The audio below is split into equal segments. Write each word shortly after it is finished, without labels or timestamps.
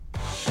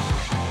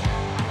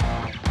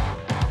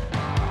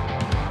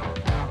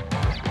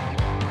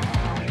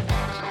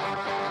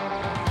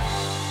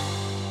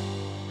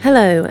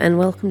Hello, and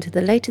welcome to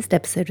the latest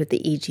episode of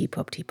the EG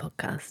Property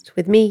Podcast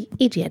with me,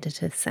 EG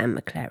editor Sam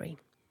McClary.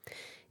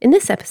 In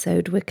this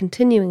episode, we're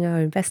continuing our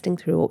Investing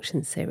Through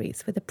Auctions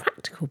series with a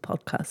practical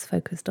podcast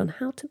focused on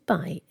how to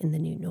buy in the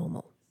new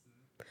normal.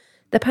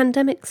 The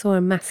pandemic saw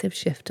a massive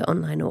shift to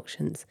online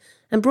auctions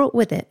and brought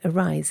with it a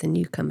rise in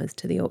newcomers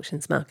to the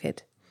auctions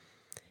market.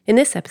 In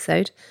this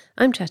episode,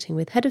 I'm chatting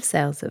with Head of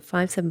Sales at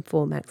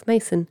 574 Max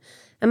Mason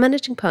and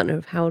Managing Partner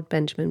of Howard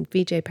Benjamin,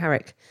 Vijay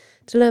Parekh,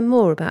 to learn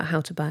more about how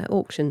to buy at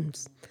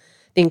auctions,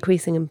 the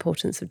increasing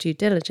importance of due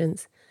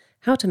diligence,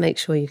 how to make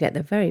sure you get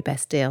the very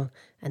best deal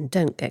and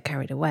don't get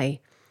carried away,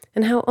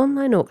 and how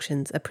online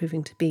auctions are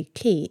proving to be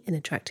key in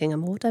attracting a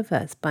more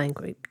diverse buying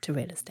group to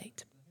real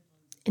estate.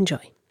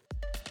 Enjoy.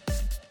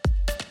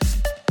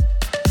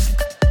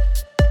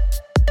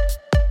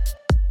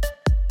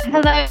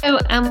 Hello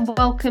and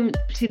welcome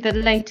to the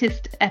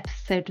latest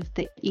episode of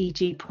the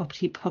EG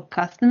Property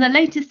Podcast and the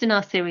latest in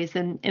our series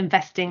on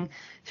investing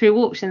through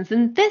auctions.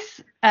 And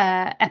this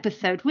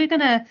episode, we're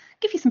going to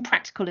give you some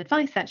practical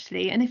advice,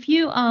 actually. And if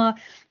you are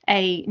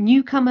a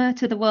newcomer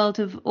to the world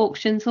of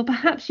auctions, or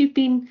perhaps you've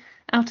been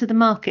out of the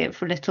market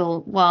for a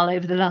little while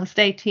over the last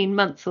 18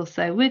 months or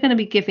so, we're going to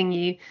be giving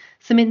you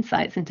some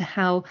insights into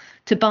how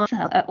to buy and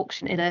sell at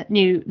auction in a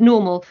new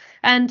normal.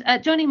 And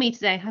joining me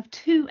today, I have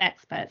two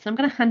experts. I'm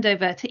going to hand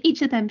over to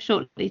each of them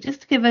shortly,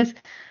 just to give us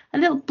a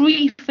little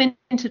brief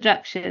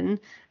introduction,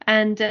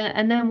 and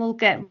then we'll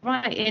get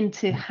right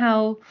into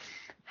how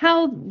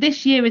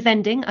this year is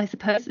ending, I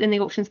suppose, in the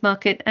auctions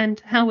market, and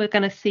how we're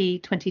going to see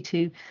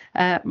 22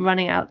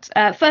 running out.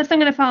 First, I'm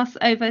going to pass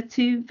over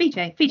to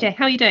Vijay. Vijay,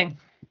 how are you doing?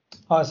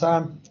 Hi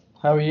Sam,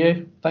 how are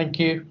you? Thank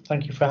you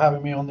for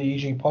having me on the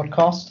EG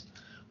podcast.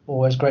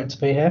 Always great to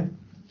be here.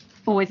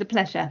 Always a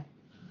pleasure.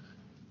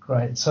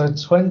 Great. So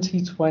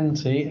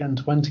 2020 and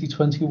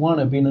 2021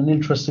 have been an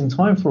interesting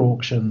time for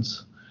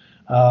auctions.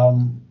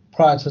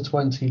 Prior to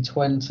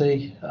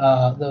 2020,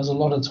 there was a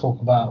lot of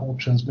talk about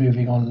auctions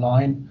moving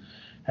online,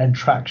 and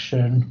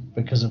traction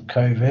because of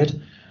COVID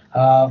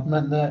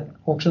meant that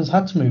auctions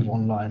had to move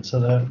online. So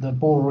the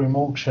ballroom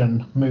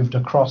auction moved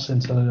across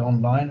into the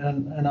online,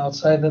 and I'd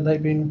say that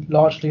they've been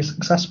largely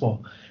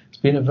successful. It's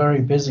been a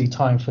very busy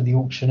time for the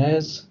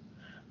auctioneers,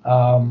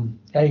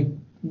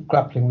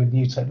 grappling with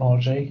new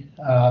technology,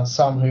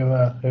 some who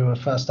were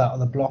first out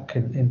of the block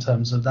in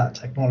terms of that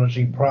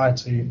technology prior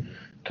to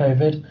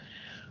COVID.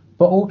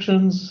 But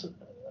auctions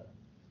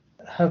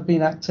have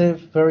been active,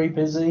 very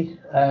busy,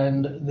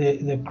 and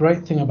the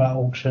great thing about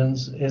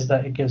auctions is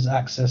that it gives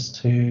access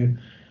to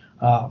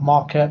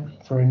market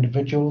for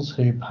individuals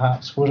who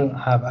perhaps wouldn't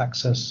have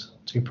access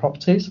to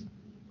properties.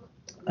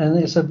 And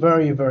it's a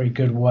very, very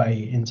good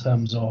way in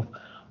terms of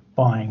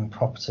buying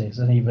properties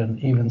and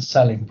even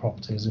selling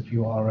properties if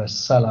you are a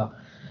seller.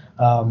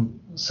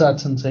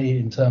 Certainty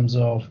in terms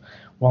of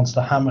once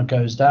the hammer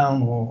goes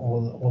down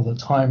or the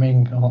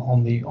timing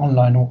on the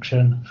online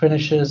auction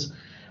finishes,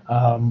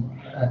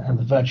 and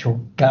the virtual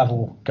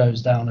gavel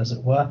goes down, as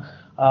it were,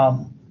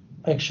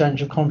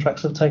 exchange of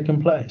contracts have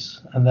taken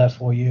place, and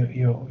therefore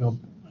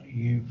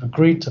you've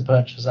agreed to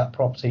purchase that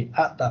property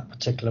at that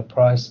particular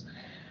price,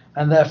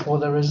 and therefore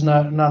there is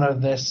none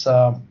of this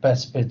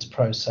best bids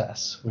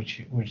process,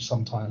 which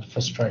sometimes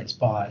frustrates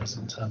buyers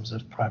in terms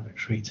of private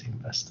treaty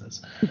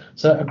investors.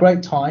 So a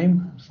great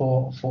time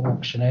for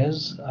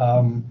auctioneers,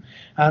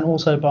 and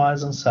also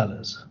buyers and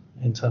sellers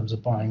in terms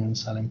of buying and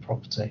selling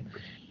property.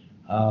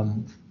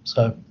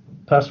 So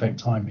perfect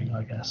timing,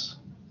 I guess.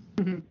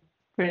 Mm-hmm.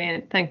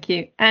 Brilliant, thank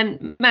you.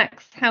 And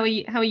Max, how are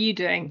you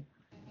doing?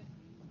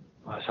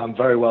 So I'm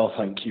very well,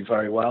 thank you,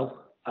 very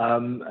well.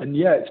 And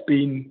yeah, it's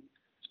been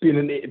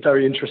a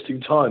very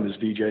interesting time, as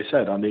Vijay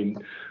said. I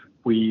mean,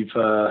 we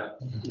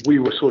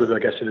were sort of, I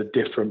guess, in a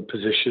different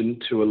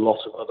position to a lot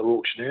of other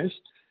auctioneers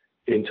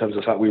in terms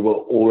of the fact we were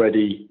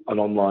already an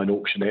online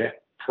auctioneer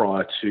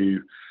prior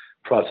to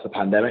the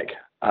pandemic.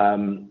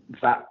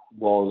 That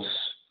was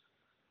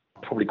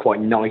probably quite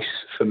nice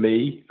for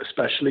me,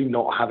 especially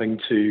not having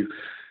to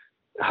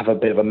have a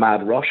bit of a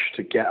mad rush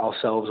to get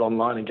ourselves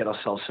online and get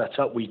ourselves set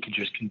up. We could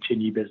just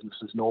continue business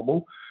as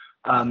normal.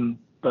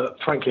 But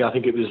frankly, I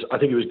think it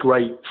was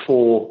great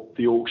for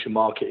the auction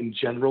market in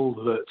general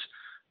that,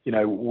 you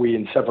know, we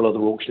and several other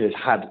auctioneers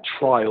had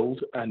trialed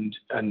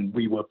and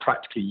we were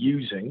practically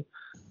using,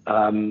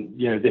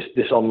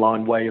 this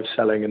online way of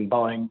selling and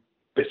buying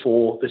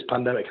before this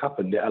pandemic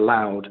happened. It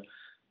allowed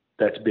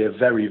there to be a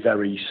very,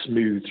 very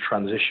smooth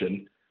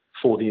transition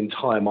for the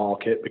entire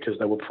market because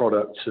there were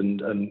products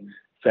and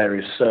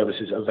various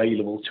services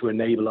available to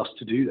enable us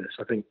to do this.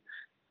 I think,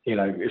 you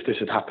know, if this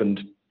had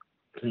happened,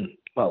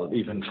 well,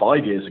 even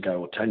 5 years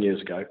ago or 10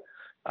 years ago,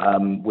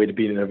 we'd have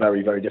been in a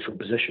very, very different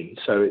position.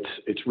 So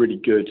it's really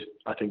good,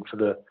 I think, for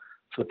the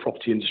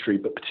property industry,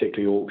 but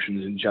particularly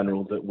auctions in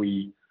general, that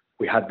we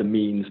had the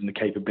means and the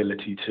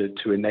capability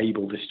to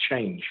enable this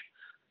change.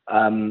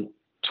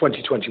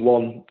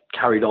 2021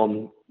 carried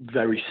on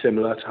very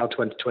similar to how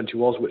 2020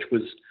 was, which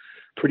was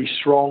pretty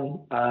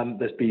strong.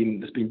 There's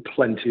been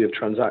plenty of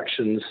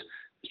transactions,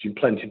 there's been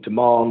plenty of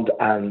demand,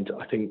 and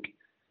I think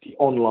the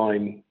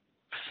online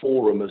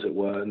forum, as it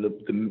were, and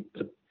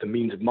the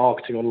means of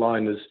marketing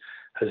online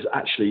has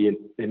actually,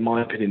 in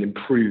my opinion,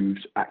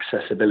 improved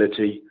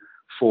accessibility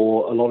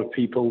for a lot of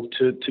people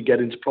to get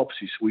into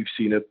property. So we've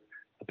seen a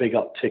big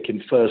uptick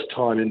in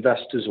first-time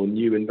investors or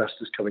new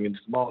investors coming into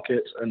the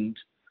market, and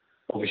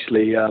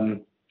obviously,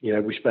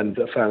 we spend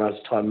a fair amount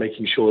of time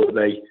making sure that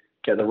they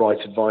get the right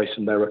advice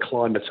and they're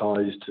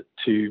acclimatized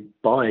to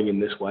buying in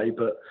this way.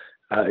 But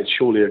it's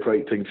surely a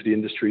great thing for the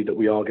industry that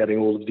we are getting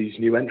all of these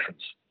new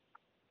entrants.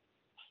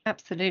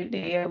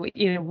 Absolutely.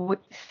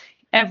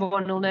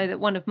 Everyone will know that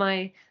one of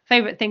my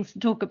favourite things to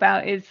talk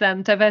about is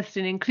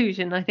diversity and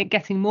inclusion. I think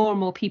getting more and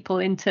more people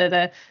into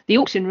the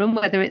auction room,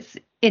 whether it's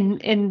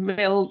in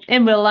real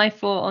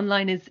life or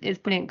online, is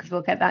brilliant, because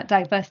we'll get that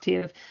diversity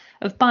of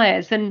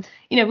buyers. And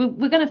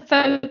we're going to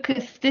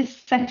focus this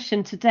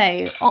session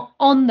today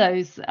on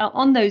those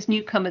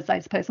newcomers, I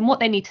suppose, and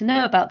what they need to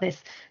know about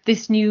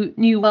this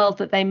new world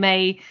that they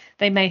may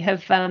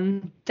have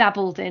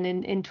dabbled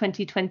in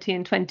 2020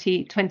 and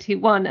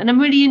 2021. And I'm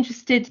really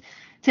interested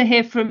to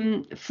hear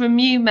from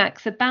you,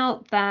 Max,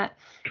 about that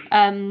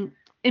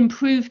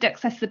improved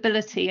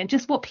accessibility and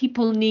just what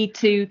people need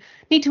to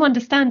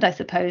understand, I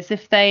suppose,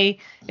 if they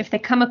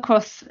come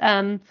across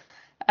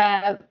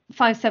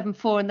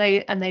 574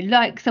 and they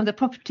like some of the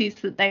properties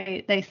that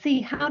they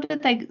see. How do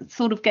they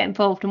sort of get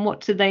involved, and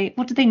what do they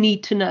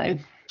need to know?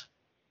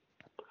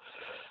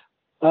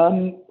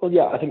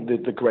 I think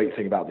the great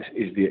thing about this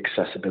is the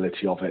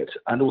accessibility of it,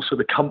 and also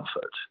the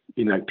comfort.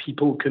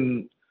 People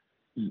can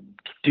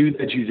do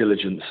their due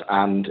diligence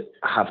and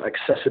have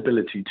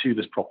accessibility to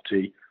this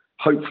property,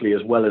 hopefully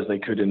as well as they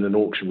could in an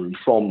auction room,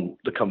 from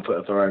the comfort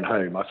of their own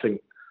home. I think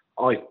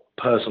I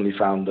personally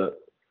found that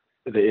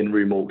the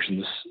in-room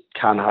auctions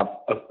can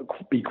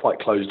be quite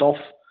closed off,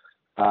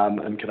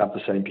 and can have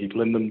the same people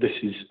in them. This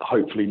is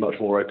hopefully much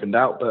more opened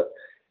out, but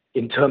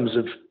in terms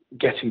of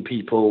getting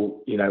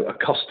people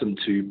accustomed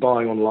to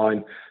buying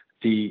online,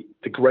 the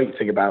great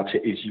thing about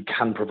it is you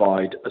can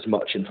provide as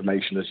much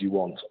information as you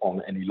want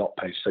on any lot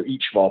page. So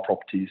each of our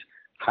properties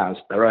has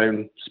their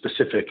own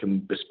specific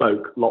and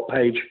bespoke lot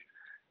page,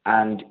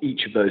 and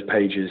each of those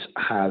pages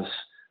has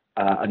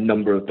a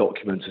number of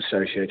documents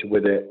associated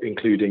with it,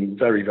 including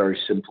very, very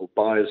simple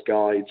buyer's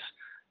guides,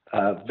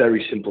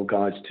 very simple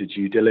guides to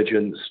due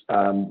diligence.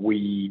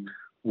 We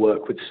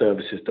work with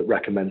services that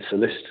recommend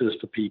solicitors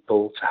for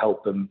people to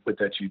help them with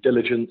their due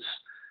diligence.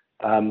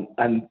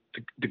 And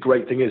the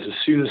great thing is, as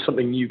soon as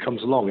something new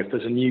comes along, if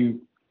there's a new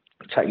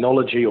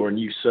technology or a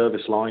new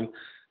service line,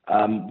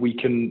 we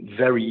can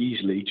very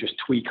easily just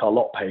tweak our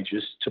lot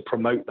pages to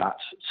promote that,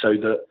 so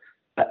that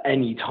at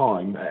any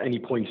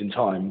point in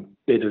time,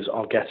 bidders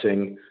are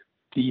getting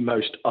the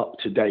most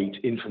up-to-date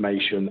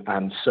information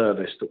and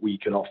service that we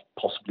can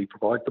possibly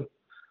provide them.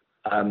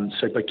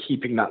 So by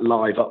keeping that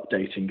live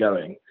updating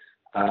going,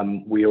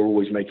 we are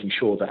always making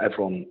sure that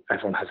everyone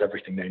has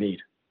everything they need.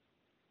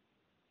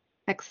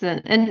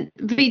 Excellent. And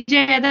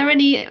Vijay, are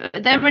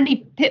there any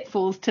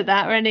pitfalls to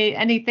that, or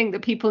anything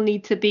that people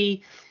need to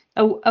be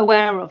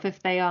aware of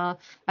if they are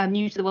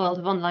new to the world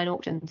of online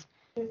auctions?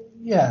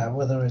 Yeah,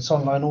 whether it's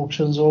online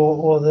auctions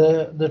or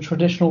the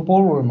traditional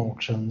ballroom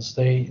auctions,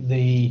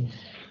 the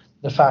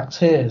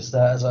fact is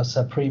that, as I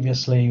said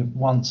previously,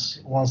 once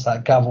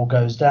that gavel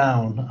goes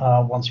down,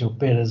 once your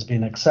bid has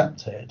been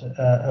accepted,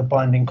 a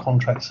binding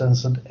contract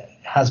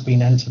has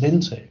been entered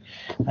into,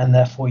 and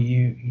therefore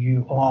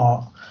you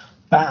are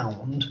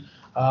bound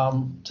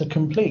to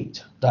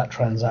complete that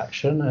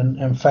transaction,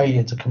 and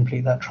failure to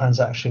complete that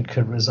transaction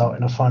could result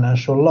in a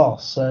financial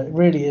loss. So it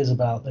really is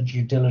about the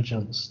due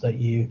diligence that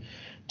you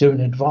do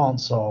in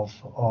advance of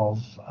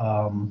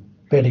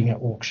bidding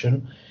at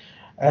auction.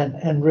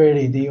 And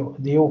really,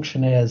 the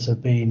auctioneers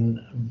have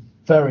been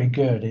very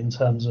good in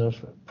terms of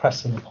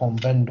pressing upon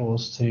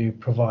vendors to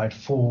provide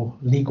full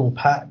legal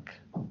pack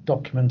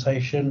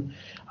documentation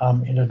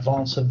in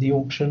advance of the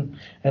auction,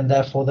 and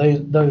therefore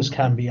those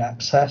can be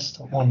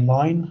accessed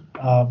online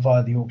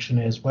via the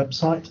auctioneer's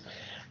website.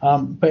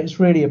 But it's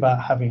really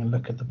about having a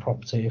look at the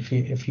property.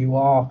 If you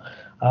are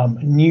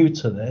new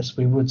to this,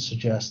 we would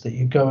suggest that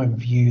you go and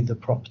view the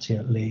property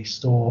at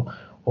least, or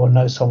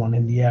know someone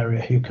in the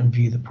area who can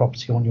view the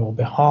property on your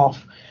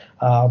behalf.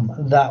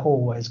 That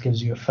always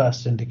gives you a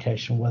first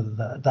indication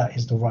whether that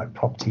is the right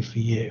property for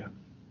you.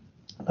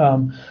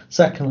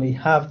 Secondly,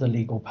 have the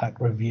legal pack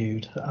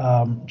reviewed.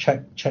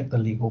 Check the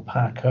legal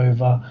pack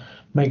over,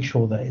 make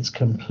sure that it's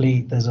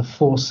complete. There's a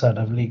full set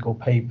of legal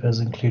papers,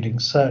 including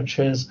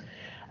searches,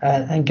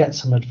 and get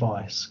some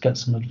advice.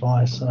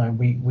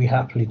 We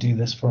happily do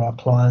this for our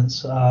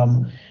clients,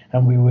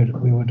 and we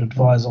would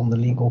advise on the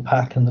legal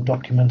pack and the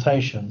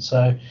documentation.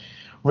 So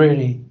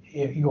really,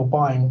 you're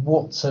buying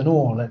warts and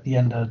all at the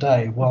end of the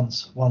day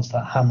once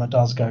that hammer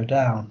does go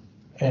down.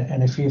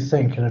 And if you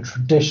think a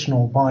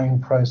traditional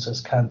buying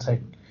process can take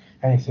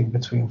anything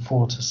between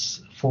 4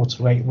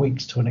 to 8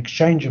 weeks to an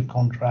exchange of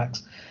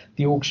contracts,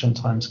 the auction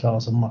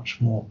timescales are much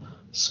more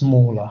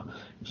smaller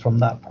from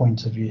that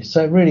point of view.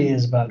 So it really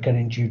is about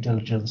getting due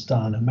diligence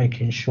done and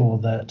making sure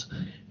that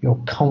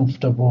you're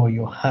comfortable,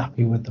 you're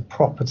happy with the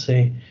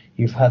property,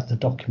 you've had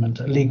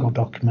the legal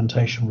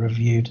documentation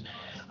reviewed,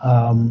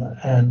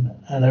 and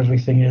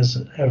everything is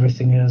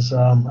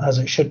as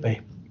it should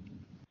be.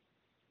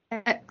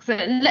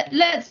 Excellent.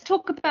 Let's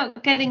talk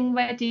about getting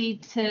ready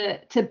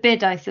to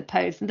bid, I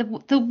suppose.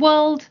 The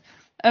world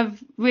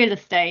of real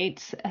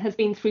estate has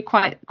been through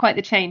quite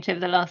the change over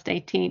the last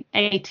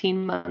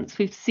 18 months.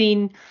 We've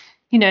seen,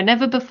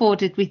 never before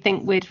did we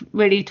think we'd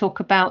really talk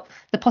about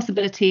the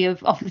possibility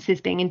of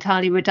offices being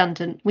entirely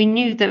redundant. We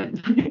knew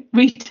that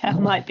retail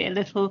might be a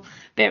little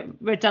bit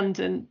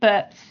redundant,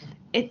 but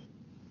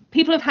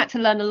people have had to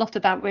learn a lot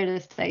about real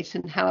estate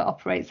and how it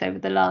operates over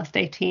the last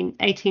 18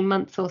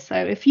 months or so.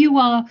 If you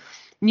are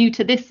new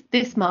to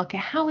this market,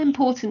 how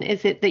important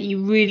is it that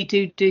you really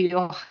do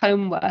your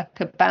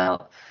homework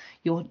about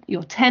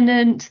your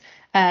tenant,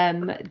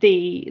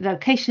 the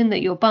location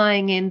that you're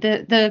buying in,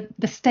 the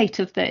state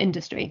of the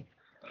industry?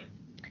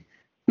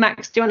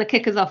 Max, do you want to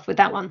kick us off with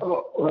that one?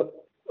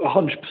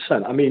 100%.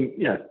 I mean,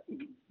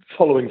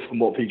 following from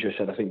what Vijay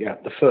said, I think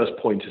the first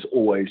point is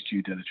always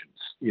due diligence.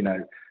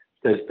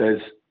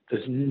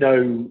 There's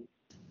no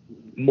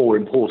more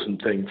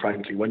important thing,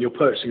 frankly. When you're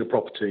purchasing a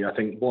property, I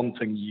think one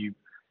thing you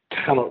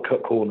cannot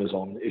cut corners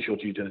on is your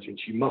due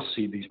diligence. You must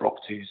see these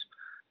properties.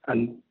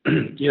 And,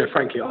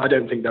 frankly, I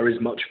don't think there is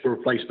much of a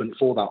replacement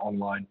for that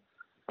online.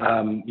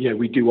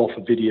 We do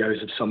offer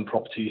videos of some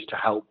properties to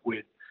help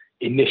with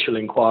initial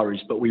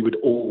inquiries, but we would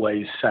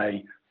always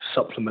say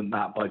supplement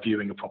that by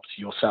viewing a property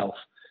yourself.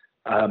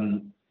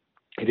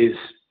 It is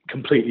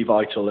completely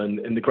vital. And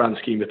in the grand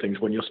scheme of things,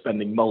 when you're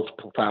spending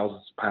multiple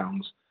thousands of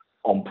pounds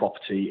on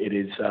property, it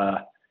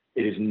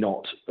is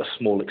not a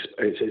small.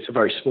 It's a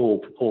very small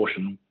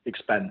proportion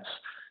expense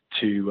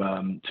to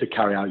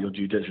carry out your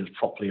due diligence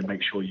properly and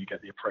make sure you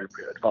get the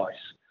appropriate advice.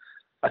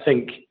 I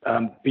think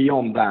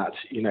beyond that,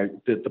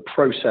 the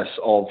process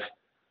of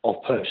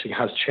purchasing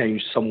has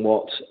changed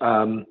somewhat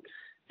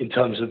in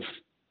terms of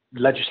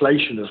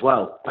legislation as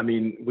well. I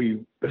mean,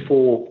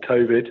 before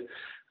COVID,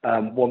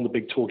 one of the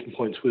big talking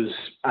points was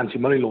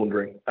anti-money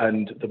laundering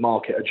and the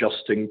market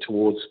adjusting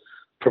towards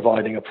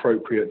providing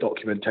appropriate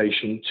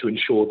documentation to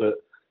ensure that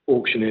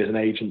auctioneers and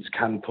agents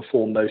can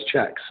perform those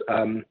checks.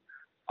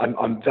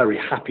 I'm very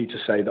happy to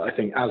say that I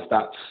think as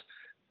that's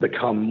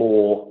become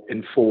more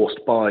enforced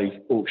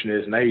by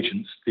auctioneers and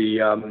agents, the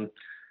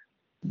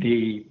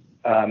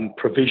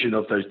provision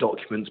of those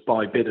documents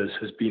by bidders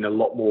has been a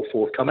lot more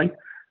forthcoming,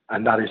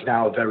 and that is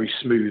now a very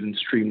smooth and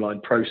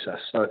streamlined process.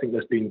 So I think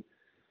there's been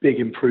big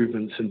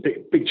improvements and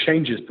big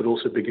changes, but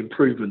also big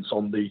improvements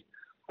on the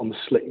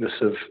slickness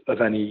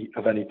of any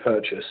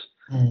purchase.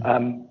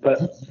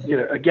 But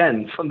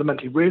again,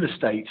 fundamentally, real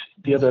estate,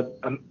 the other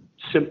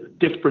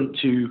different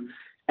to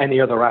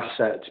any other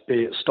asset,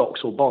 be it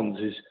stocks or bonds,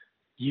 is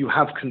you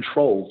have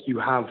control. You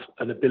have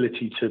an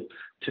ability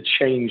to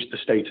change the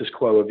status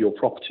quo of your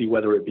property,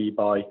 whether it be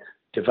by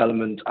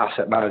development,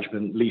 asset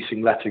management,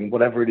 leasing, letting,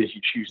 whatever it is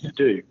you choose to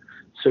do.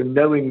 So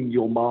knowing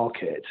your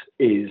market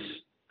is,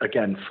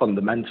 again,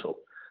 fundamental.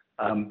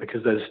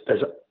 Because there's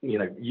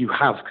you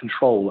have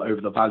control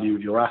over the value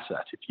of your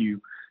asset. If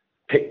you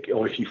pick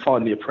or if you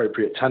find the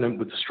appropriate tenant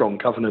with a strong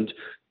covenant,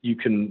 you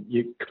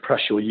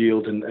compress your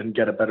yield and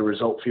get a better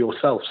result for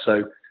yourself.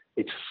 So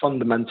it's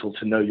fundamental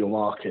to know your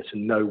market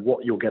and know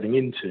what you're getting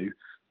into,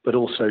 but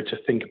also to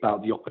think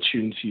about the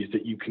opportunities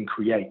that you can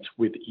create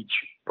with each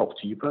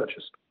property you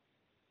purchase.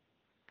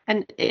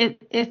 And if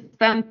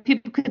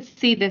people could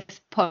see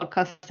this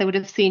podcast, they would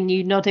have seen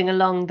you nodding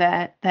along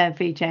there,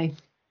 Vijay.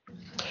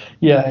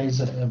 Yeah,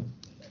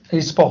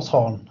 he's spot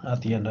on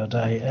at the end of the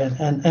day.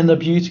 And the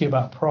beauty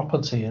about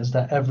property is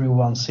that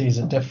everyone sees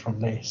it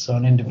differently. So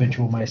an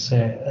individual may see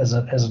it as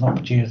an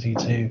opportunity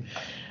to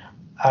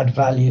add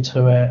value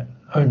to it,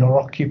 own or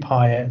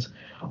occupy it,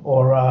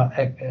 or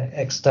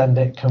extend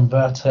it,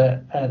 convert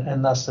it.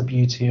 And that's the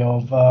beauty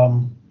of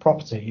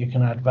property. You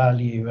can add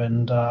value,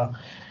 and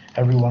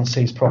everyone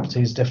sees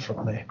properties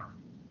differently.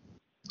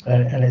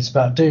 And it's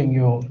about doing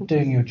your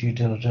due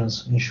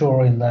diligence,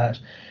 ensuring that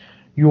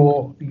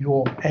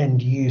your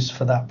end use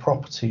for that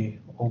property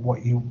or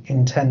what you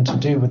intend to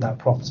do with that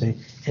property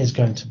is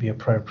going to be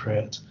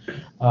appropriate.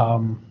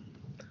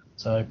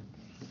 So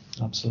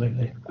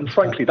absolutely. And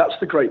frankly, that's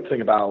the great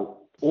thing about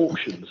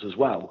auctions as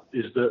well,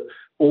 is that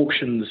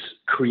auctions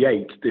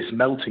create this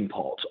melting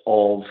pot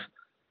of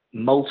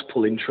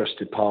multiple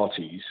interested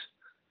parties,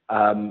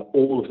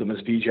 all of them, as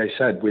Vijay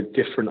said, with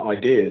different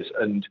ideas,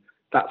 and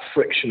that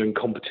friction and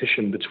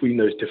competition between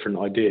those different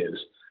ideas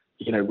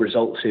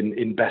results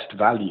in best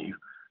value,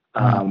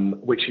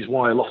 which is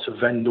why a lot of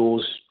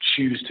vendors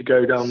choose to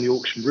go down the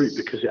auction route,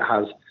 because it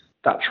has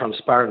that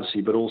transparency,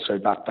 but also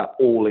that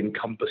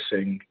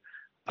all-encompassing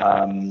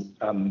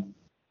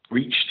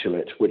reach to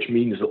it, which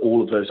means that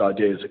all of those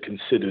ideas are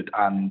considered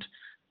and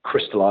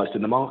crystallized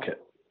in the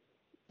market.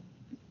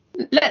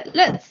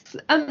 Let's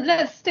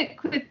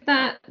stick with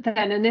that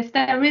then. And if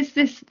there is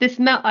this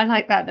I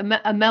like that,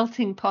 a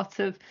melting pot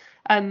of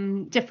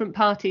different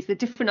parties with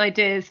different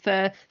ideas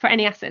for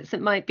any assets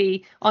that might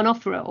be on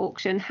offer at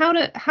auction. How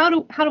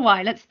do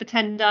I? Let's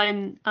pretend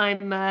I'm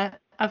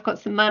I've got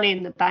some money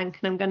in the bank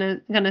and I'm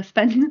gonna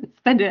spend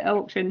it at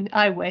auction.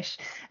 I wish.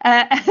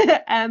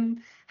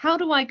 How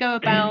do I go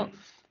about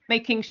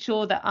making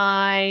sure that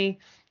I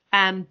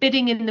am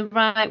bidding in the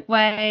right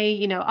way?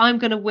 You know, I'm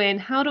going to win.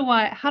 How do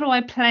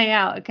I play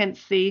out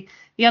against the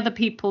other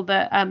people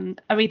that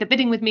are either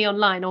bidding with me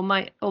online or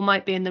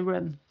might be in the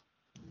room?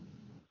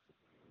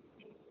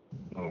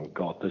 Oh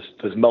God,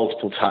 there's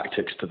multiple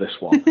tactics to this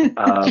one.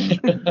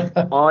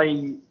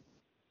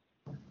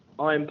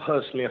 I am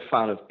personally a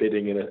fan of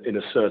bidding in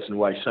a certain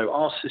way. So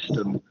our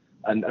system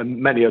and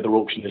many other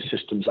auctioneer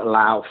systems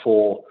allow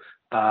for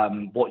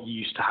what you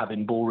used to have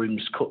in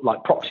ballrooms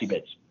like proxy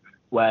bids,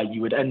 where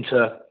you would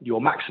enter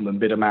your maximum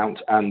bid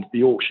amount and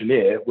the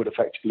auctioneer would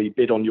effectively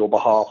bid on your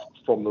behalf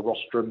from the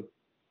rostrum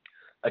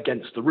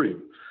against the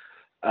room.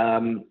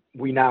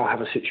 We now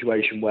have a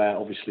situation where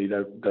obviously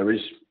there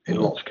is in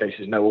lots of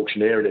cases no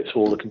auctioneer and it's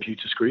all a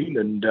computer screen,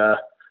 and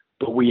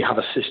but we have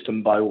a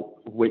system by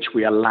which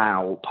we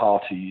allow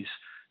parties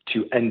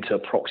to enter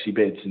proxy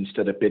bids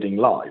instead of bidding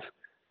live,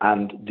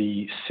 and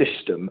the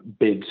system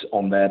bids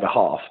on their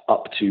behalf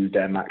up to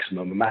their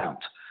maximum amount.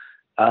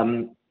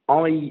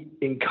 I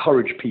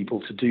encourage people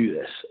to do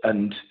this,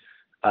 and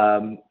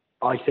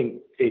I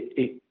think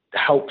it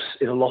helps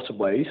in a lot of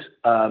ways.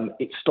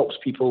 It stops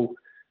people,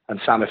 and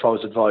Sam, if I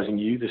was advising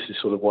you, this is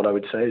sort of what I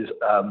would say is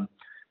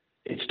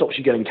it stops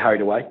you getting carried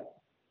away.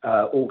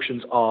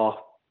 Auctions are,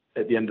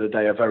 at the end of the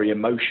day, a very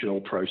emotional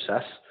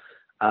process.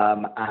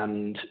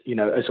 And, you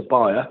know, as a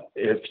buyer,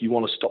 if you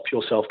want to stop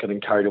yourself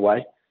getting carried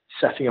away,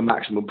 setting a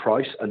maximum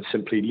price and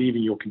simply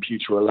leaving your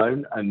computer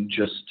alone and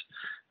just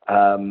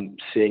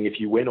seeing if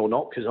you win or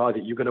not, because either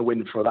you're going to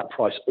win for that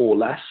price or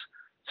less.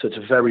 So it's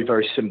a very,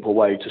 very simple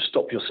way to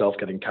stop yourself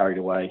getting carried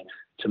away,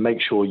 to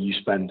make sure you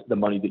spend the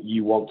money that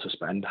you want to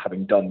spend,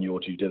 having done your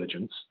due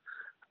diligence.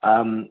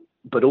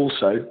 But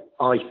also,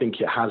 I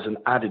think it has an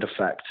added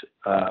effect,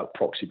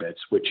 proxy bids,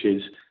 which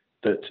is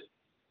that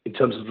in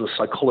terms of the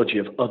psychology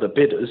of other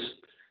bidders,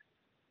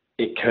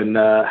 it can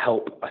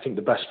help. I think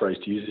the best phrase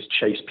to use is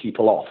chase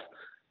people off.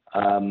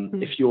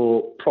 If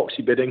you're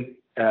proxy bidding,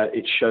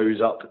 it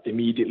shows up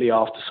immediately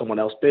after someone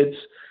else bids,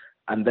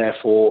 and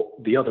therefore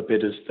the other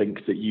bidders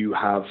think that you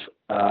have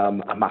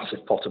a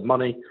massive pot of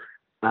money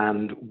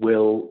and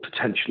will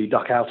potentially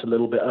duck out a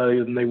little bit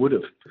earlier than they would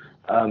have.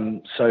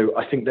 So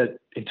I think that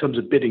in terms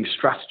of bidding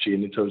strategy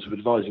and in terms of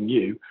advising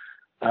you,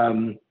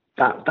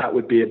 that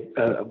would be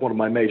one of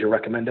my major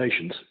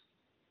recommendations.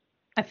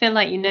 I feel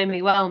like you know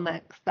me well,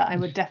 Max, that I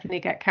would definitely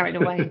get carried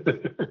away.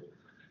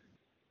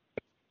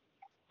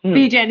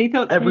 BJ, any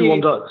thoughts? Everyone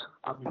does.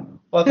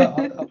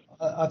 Well,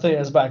 I think,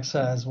 as Max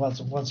says,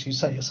 once you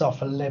set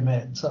yourself a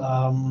limit,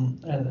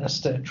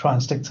 and try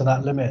and stick to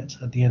that limit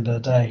at the end of the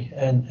day.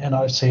 And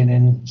I've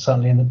seen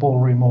certainly in the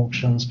ballroom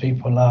auctions,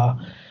 people are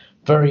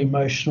very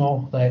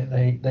emotional.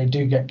 They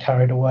do get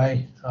carried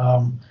away.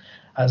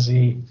 As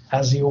the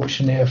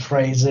auctioneer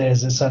phrase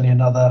is, it's only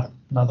another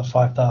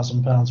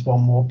 £5,000,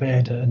 one more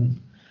bid, and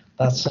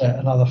that's it.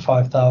 Another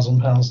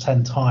 £5,000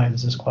 10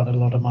 times is quite a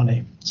lot of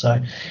money.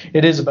 So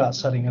it is about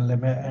setting a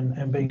limit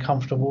and being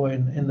comfortable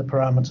in the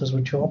parameters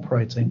which you're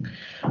operating.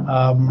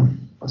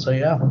 So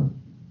yeah.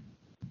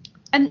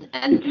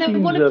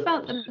 And what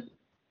about the?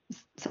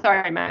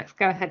 Sorry, Max,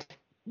 go ahead.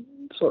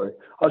 Sorry,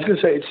 I was going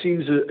to say it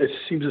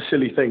seems a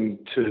silly thing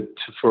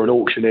for an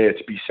auctioneer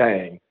to be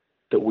saying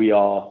that we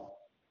are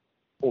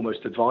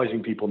almost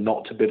advising people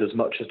not to bid as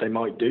much as they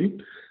might do.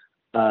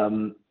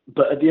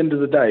 But at the end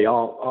of the day,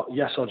 our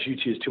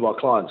duty is to our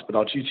clients, but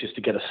our duty is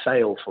to get a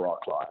sale for our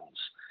clients.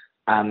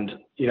 And,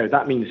 you know,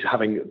 that means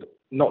having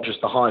not just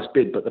the highest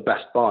bid, but the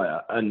best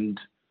buyer. And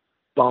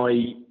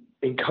by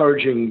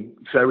encouraging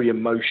very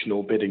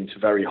emotional bidding to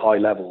very high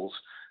levels,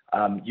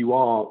 you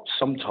are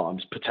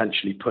sometimes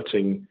potentially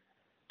putting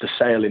the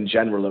sale in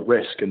general at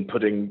risk and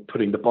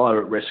putting the buyer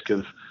at risk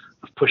of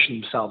pushing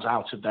themselves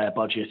out of their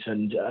budget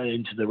and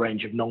into the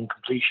range of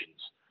non-completions.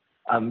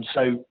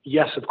 So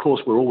yes, of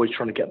course, we're always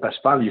trying to get best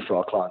value for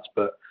our clients,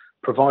 but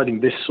providing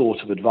this sort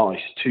of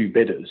advice to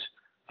bidders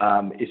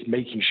is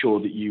making sure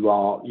that you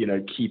are, you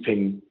know,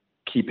 keeping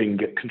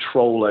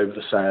control over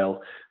the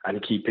sale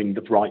and keeping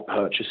the right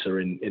purchaser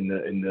in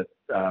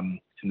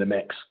the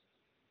mix.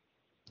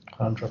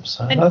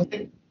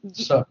 100%.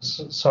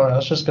 Sorry, I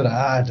was just going to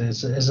add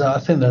is I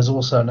think there's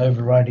also an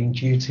overriding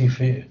duty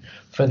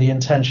for the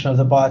intention of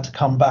the buyer to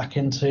come back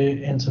into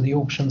the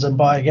auctions and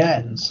buy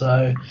again.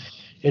 So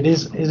it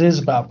is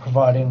about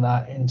providing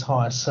that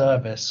entire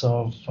service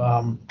of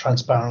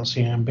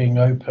transparency and being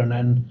open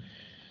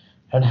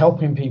and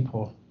helping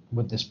people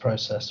with this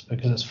process,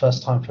 because it's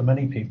first time for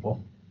many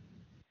people.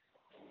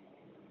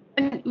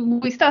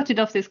 And we started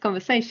off this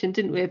conversation,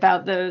 didn't we,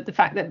 about the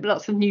fact that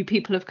lots of new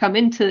people have come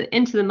into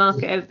the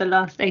market over the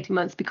last 18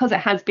 months because it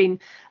has been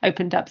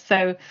opened up.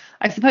 So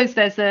I suppose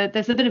there's a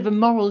bit of a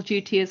moral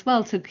duty as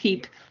well to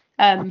keep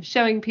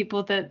showing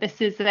people that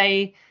this is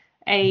a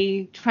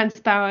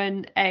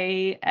transparent,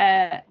 a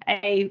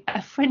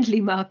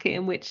friendly market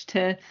in which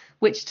to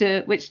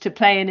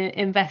play and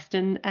invest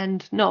in,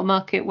 and not a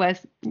market where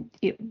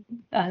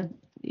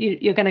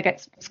you're going to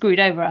get screwed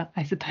over,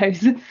 I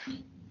suppose.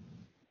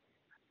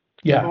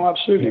 Yeah. Oh,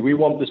 absolutely. We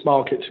want this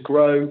market to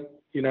grow.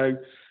 You know,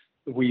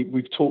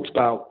 we've talked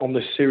about on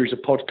this series of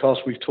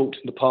podcasts, we've talked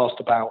in the past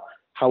about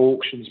how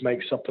auctions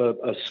makes up a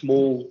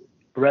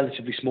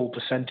relatively small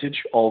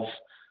percentage of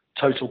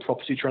total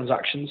property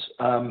transactions.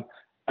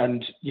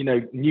 And, you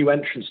know, new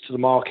entrants to the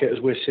market, as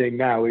we're seeing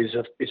now, is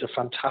a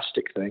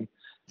fantastic thing.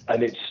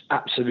 And it's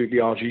absolutely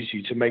our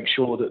duty to make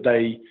sure that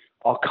they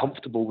are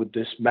comfortable with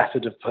this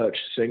method of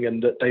purchasing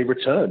and that they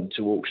return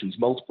to auctions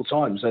multiple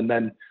times. And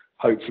then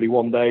hopefully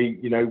one day,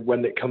 you know,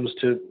 when it comes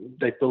to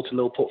they've built a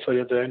little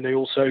portfolio there, and they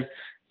also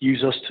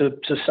use us to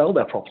sell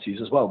their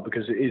properties as well,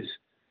 because it is,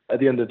 at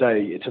the end of the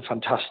day, it's a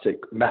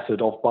fantastic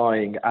method of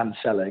buying and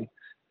selling.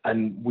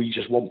 And we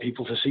just want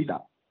people to see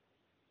that.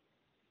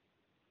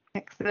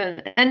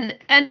 Excellent. And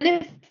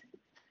if,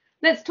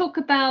 let's talk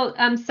about,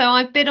 so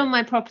I've bid on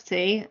my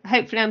property.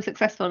 Hopefully I'm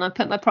successful and I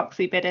put my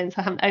proxy bid in,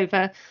 so I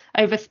haven't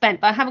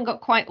overspent, but I haven't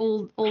got quite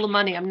all the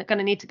money. I'm going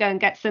to need to go and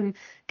get some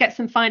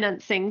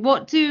financing.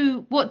 What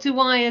do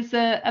I as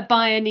a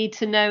buyer need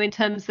to know in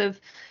terms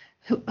of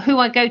who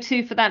I go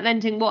to for that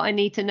lending, what I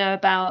need to know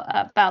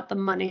about the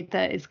money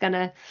that is going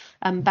to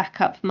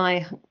back up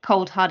my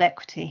cold hard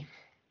equity?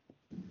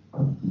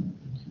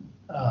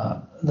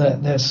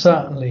 There's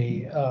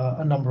certainly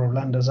a number of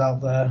lenders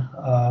out there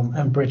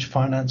and bridge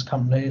finance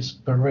companies,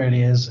 but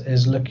really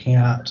is looking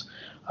at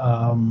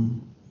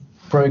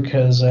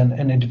brokers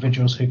and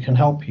individuals who can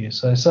help you.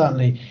 So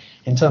certainly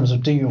in terms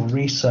of do your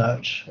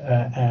research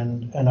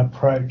and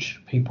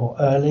approach people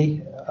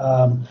early.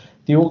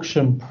 The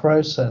auction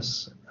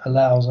process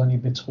allows only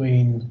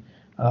between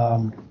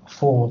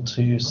 4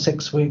 to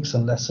 6 weeks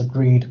unless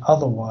agreed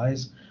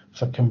otherwise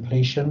for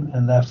completion,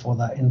 and therefore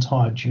that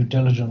entire due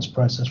diligence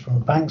process from a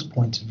bank's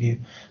point of view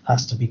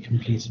has to be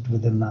completed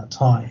within that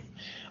time.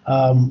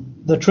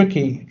 The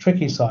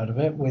tricky side of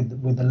it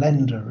with the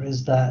lender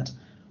is that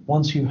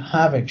once you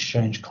have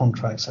exchanged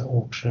contracts at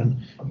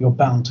auction, you're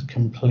bound to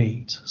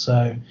complete.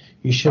 So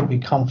you should be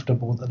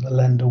comfortable that the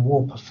lender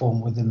will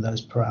perform within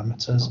those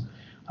parameters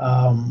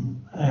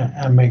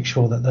and make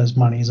sure that those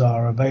monies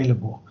are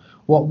available.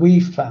 What we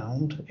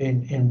found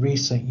in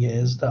recent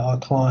years that our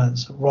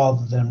clients,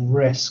 rather than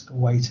risk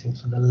waiting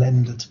for the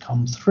lender to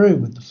come through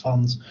with the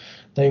funds,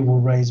 they will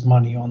raise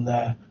money on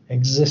their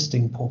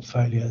existing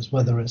portfolios,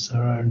 whether it's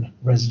their own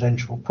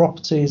residential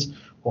properties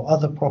or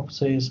other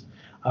properties,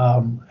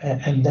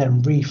 and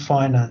then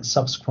refinance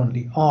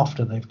subsequently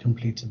after they've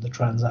completed the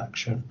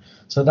transaction.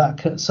 So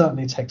that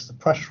certainly takes the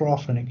pressure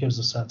off, and it gives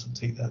a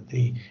certainty that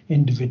the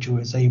individual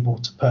is able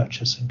to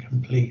purchase and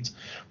complete.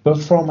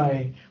 But from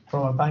a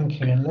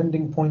banking and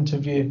lending point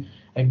of view,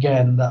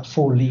 again, that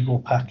full legal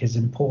pack is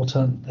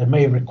important. They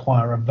may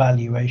require a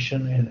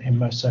valuation. In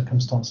most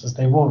circumstances,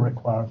 they will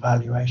require a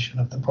valuation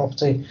of the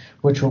property,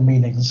 which will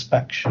mean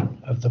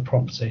inspection of the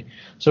property.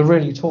 So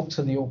really talk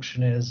to the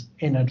auctioneers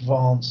in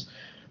advance,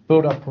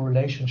 build up a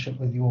relationship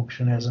with the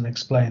auctioneers and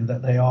explain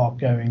that they are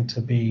going to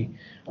be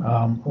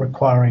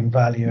requiring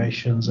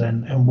valuations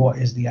and what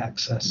is the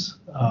access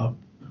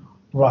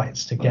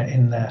rights to get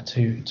in there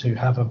to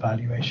have a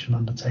valuation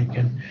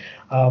undertaken.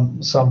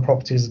 Some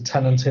properties are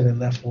tenanted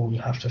and therefore we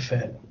have to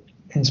fit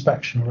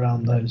inspection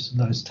around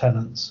those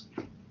tenants.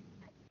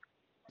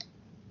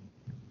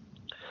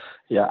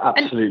 Yeah,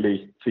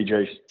 absolutely.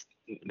 VJ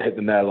hit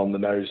the nail on the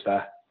nose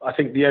there. I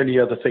think the only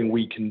other thing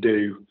we can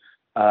do,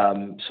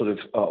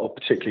 or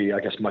particularly, I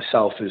guess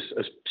myself, is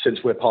since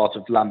we're part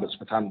of Lambert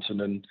Smith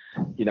Hampton and,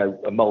 you know,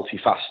 a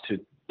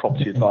multifaceted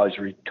property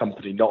advisory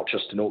company, not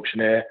just an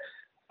auctioneer,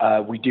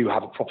 we do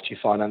have a property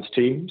finance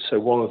team. So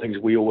one of the things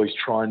we always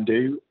try and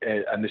do,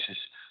 and this is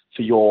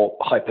for your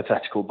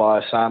hypothetical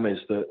buyer, Sam, is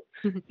that,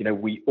 you know,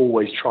 we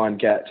always try and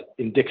get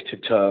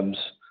indicative terms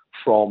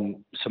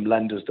from some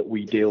lenders that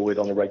we deal with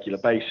on a regular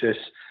basis.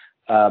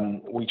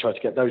 We try to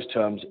get those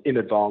terms in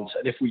advance,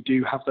 and if we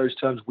do have those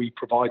terms, we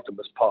provide them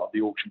as part of the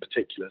auction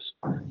particulars,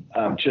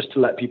 just to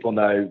let people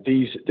know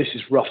this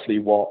is roughly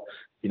what,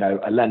 you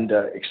know, a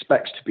lender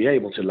expects to be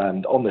able to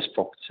lend on this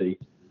property,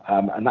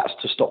 and that's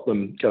to stop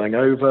them going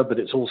over, but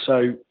it's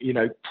also, you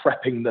know,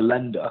 prepping the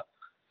lender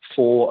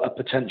for a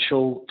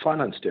potential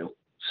finance deal.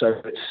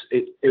 So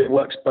it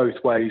works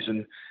both ways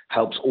and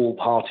helps all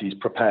parties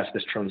prepare for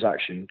this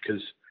transaction,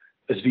 because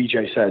as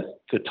VJ said,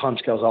 the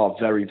timescales are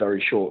very,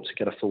 very short to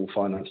get a full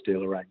finance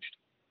deal arranged.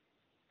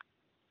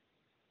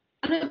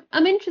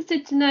 I'm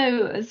interested to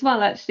know as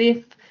well,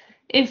 actually,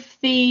 if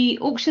the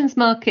auctions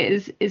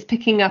market is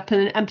picking up,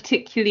 and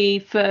particularly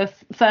for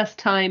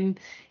first-time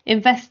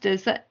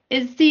investors,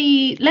 is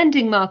the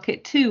lending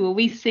market too? Are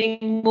we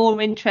seeing more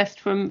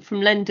interest from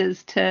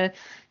lenders to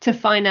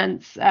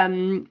finance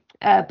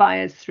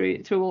buyers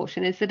through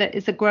auction? Is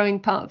it a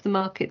growing part of the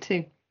market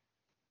too?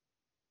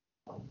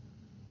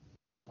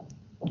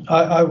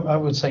 I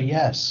would say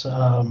yes.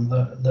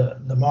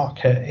 The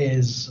market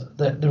is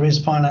that there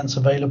is finance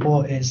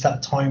available. It's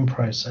that time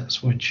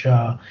process which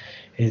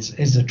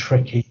is a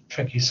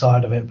tricky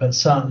side of it, but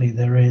certainly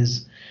there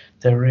is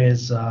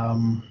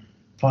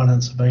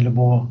finance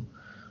available.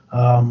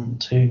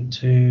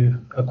 to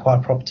acquire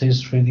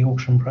properties through the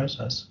auction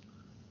process.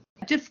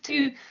 Just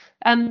to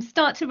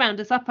start to round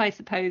us up, I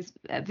suppose,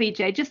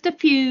 VJ, just a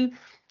few,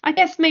 I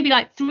guess maybe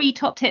like 3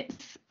 top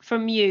tips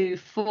from you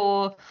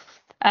for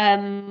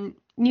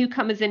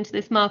newcomers into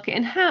this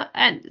market,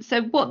 and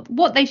so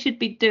what they should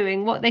be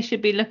doing, what they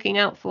should be looking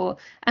out for,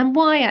 and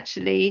why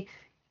actually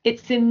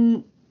it's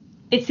in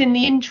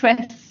the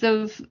interests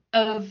of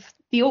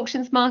the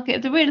auctions market,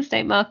 of the real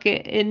estate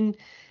market in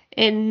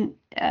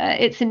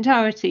its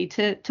entirety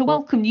to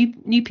welcome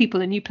new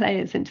people and new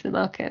players into the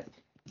market.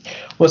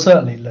 Well,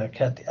 certainly,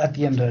 look, at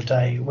the end of the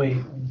day,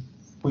 we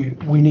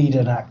need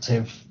an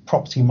active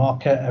property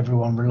market.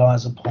 Everyone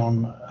relies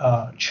upon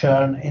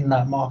churn in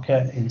that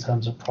market in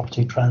terms of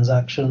property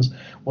transactions,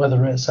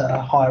 whether it's at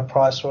a higher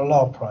price or a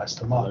lower price.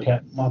 The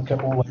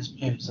market always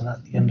moves, and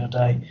at the end of the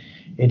day,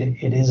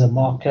 it is a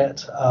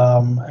market,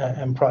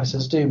 and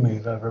prices do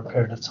move over a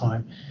period of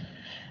time.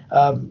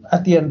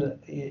 At the end,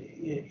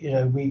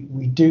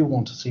 we do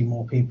want to see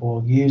more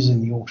people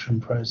using the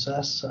auction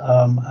process.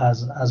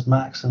 As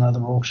Max and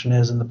other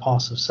auctioneers in the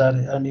past have said,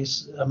 it only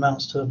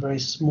amounts to a very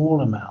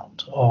small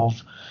amount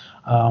of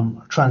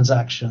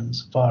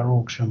transactions via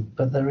auction.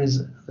 But there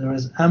is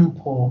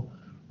ample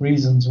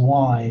reasons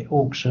why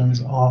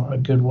auctions are a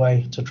good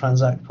way to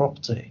transact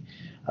property.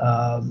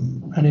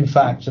 And in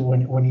fact,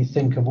 when you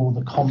think of all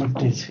the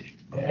commodities,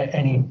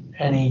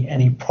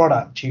 any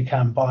product you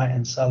can buy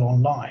and sell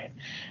online,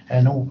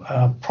 and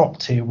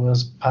property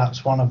was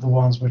perhaps one of the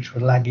ones which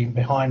were lagging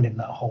behind in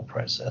that whole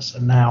process.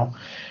 And now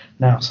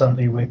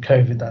certainly with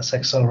COVID, that's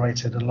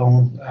accelerated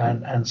along,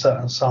 and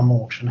some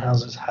auction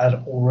houses had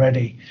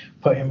already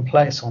put in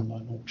place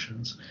online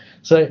auctions.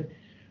 So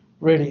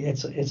really,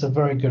 it's a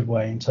very good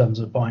way in terms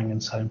of buying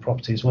and selling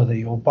properties, whether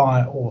you're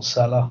buyer or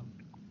seller.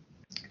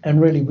 And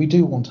really, we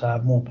do want to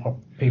have more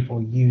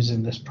people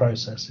using this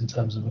process in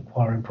terms of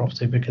acquiring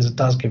property, because it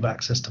does give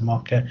access to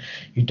market.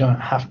 You don't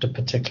have to,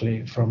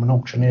 particularly from an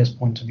auctioneer's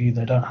point of view,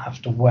 they don't have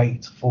to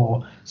wait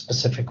for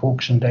specific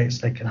auction dates.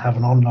 They can have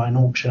an online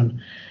auction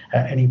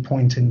at any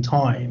point in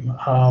time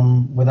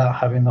without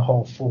having the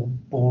whole full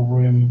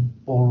ballroom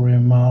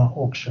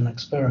auction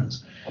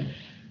experience.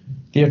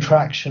 The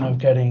attraction of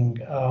getting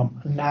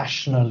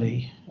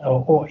nationally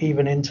or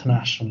even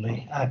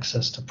internationally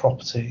access to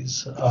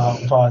properties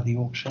via the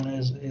auction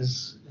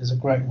is a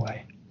great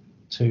way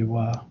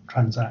to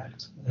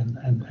transact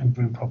and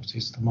bring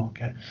properties to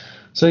market.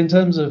 So in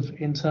terms of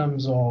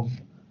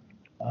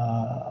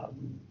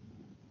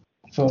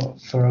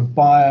for a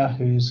buyer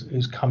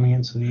who's coming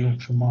into the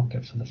auction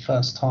market for the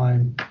first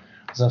time,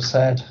 as I've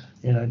said,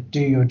 do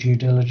your due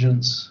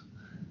diligence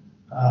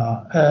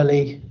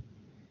early.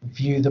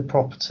 View the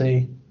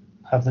property,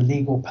 have the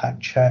legal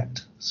pack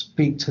checked,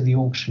 speak to the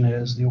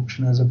auctioneers. The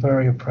auctioneers are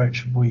very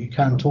approachable. You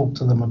can talk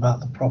to them about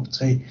the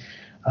property,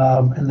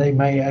 and they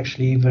may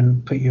actually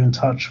even put you in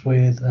touch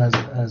with,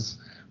 as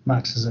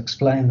Max has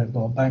explained, they've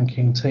got a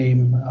banking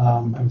team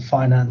and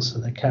finance, so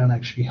they can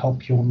actually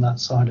help you on that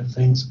side of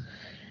things.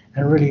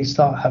 And really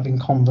start having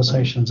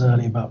conversations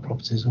early about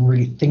properties and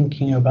really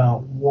thinking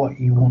about what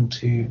you want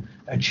to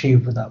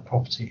achieve with that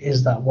property.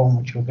 Is that one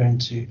which you're going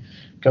to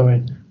go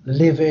and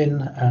live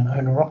in and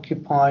own or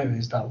occupy, or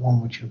is that one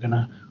which you're going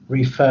to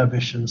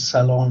refurbish and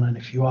sell on? And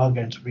if you are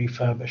going to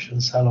refurbish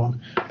and sell on,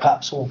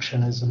 perhaps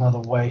auction is another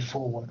way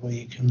forward where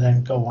you can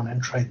then go on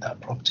and trade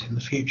that property in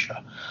the future.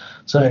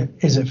 So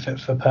is it fit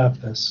for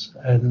purpose?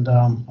 And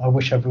I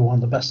wish everyone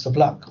the best of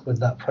luck with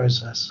that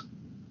process.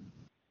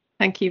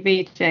 Thank you,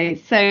 VJ.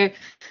 So,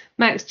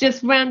 Max,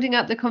 just rounding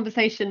up the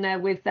conversation there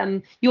with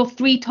your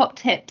 3 top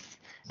tips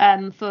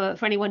for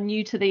anyone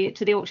new to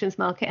the auctions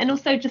market, and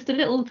also just a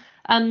little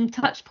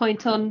touch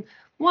point on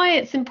why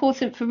it's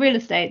important for real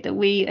estate that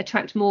we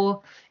attract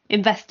more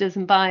investors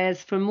and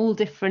buyers from all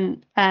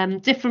different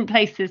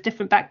places,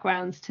 different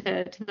backgrounds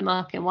to the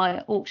market, and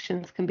why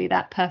auctions can be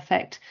that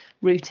perfect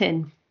route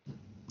in.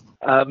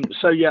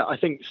 So yeah, I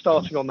think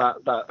starting on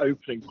that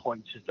opening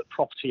point is that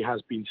property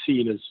has been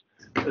seen as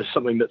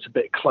something that's a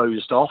bit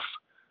closed off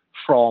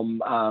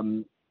from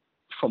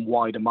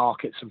wider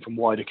markets and from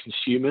wider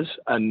consumers,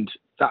 and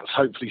that's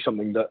hopefully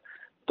something that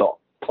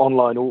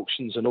online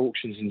auctions and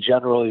auctions in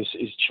general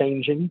is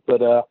changing.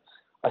 But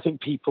I think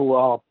people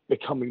are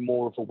becoming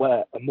more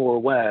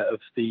aware of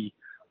the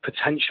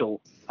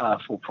potential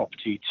for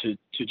property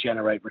to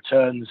generate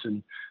returns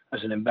and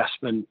as an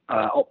investment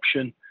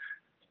option.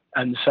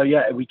 And so,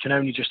 yeah, we can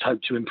only just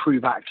hope to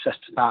improve access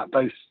to that,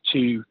 both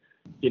to,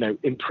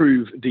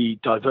 improve the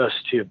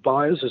diversity of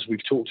buyers, as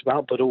we've talked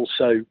about, but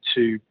also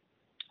to,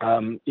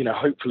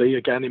 hopefully,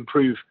 again,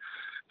 improve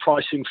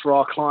pricing for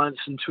our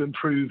clients and to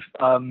improve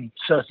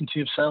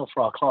certainty of sale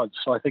for our clients.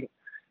 So I think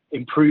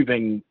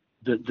improving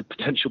the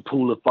potential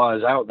pool of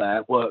buyers out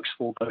there works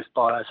for both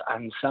buyers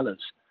and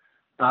sellers.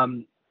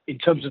 In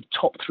terms of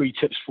top 3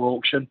 tips for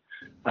auction,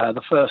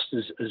 the first,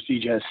 as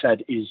VJ has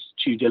said, is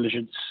due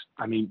diligence.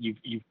 I mean,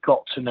 you've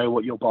got to know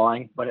what you're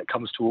buying when it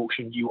comes to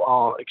auction. You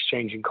are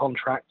exchanging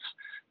contracts.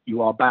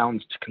 You are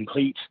bound to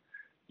complete.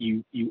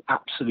 You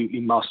absolutely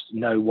must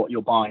know what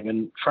you're buying.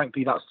 And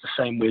frankly, that's the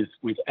same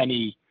with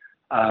any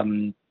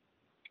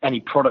any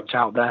product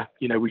out there.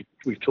 You know,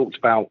 we've talked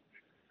about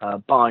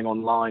buying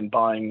online,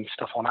 buying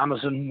stuff on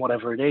Amazon,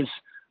 whatever it is.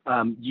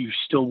 You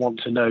still want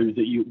to know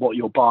that what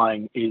you're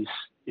buying is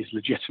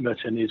legitimate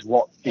and is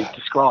what is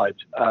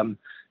described.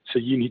 So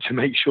you need to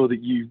make sure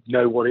that you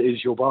know what it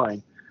is you're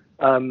buying.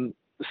 The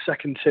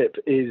second tip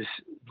is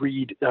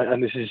read,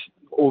 and this is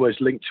almost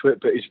linked to it,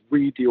 but is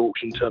read the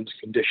auction terms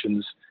and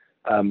conditions.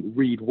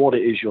 Read what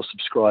it is you're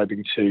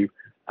subscribing to.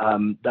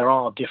 There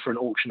are different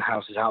auction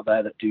houses out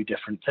there that do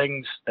different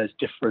things. There's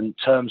different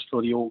terms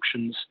for the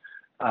auctions.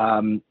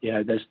 You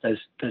know,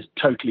 there's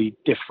totally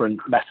different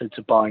methods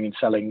of buying and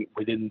selling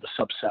within the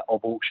subset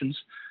of auctions.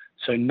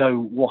 So know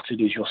what it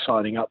is you're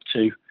signing up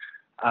to.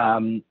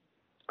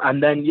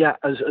 And then, yeah,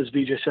 as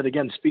Vijay said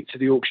again, speak to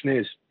the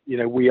auctioneers. You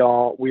know, we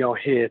are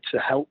here to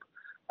help.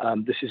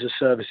 This is a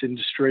service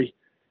industry,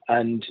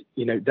 and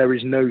you know there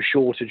is no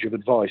shortage of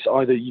advice.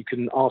 Either you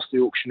can ask the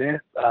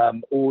auctioneer,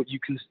 or you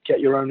can get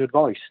your own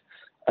advice.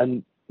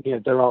 And you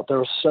know there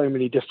are so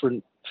many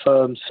different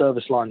firms,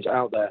 service lines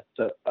out there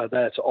that are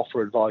there to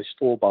offer advice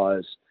for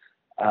buyers,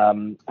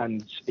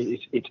 and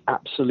it's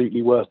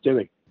absolutely worth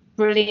doing.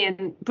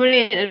 Brilliant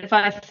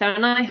advice, Sarah.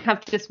 And I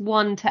have just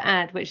one to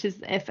add, which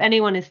is if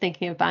anyone is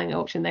thinking of buying an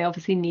auction, they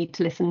obviously need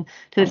to listen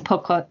to this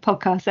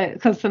podcast. So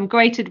because some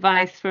great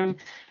advice from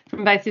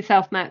both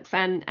yourself, Max,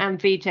 and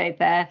Vijay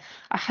there.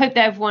 I hope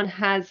that everyone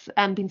has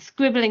been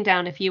scribbling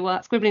down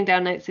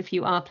notes if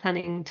you are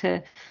planning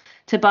to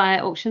buy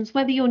at auctions,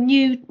 whether you're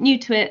new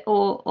to it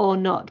or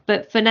not.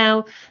 But for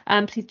now,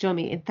 please join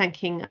me in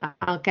thanking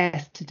our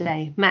guests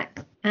today,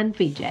 Max and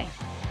Vijay.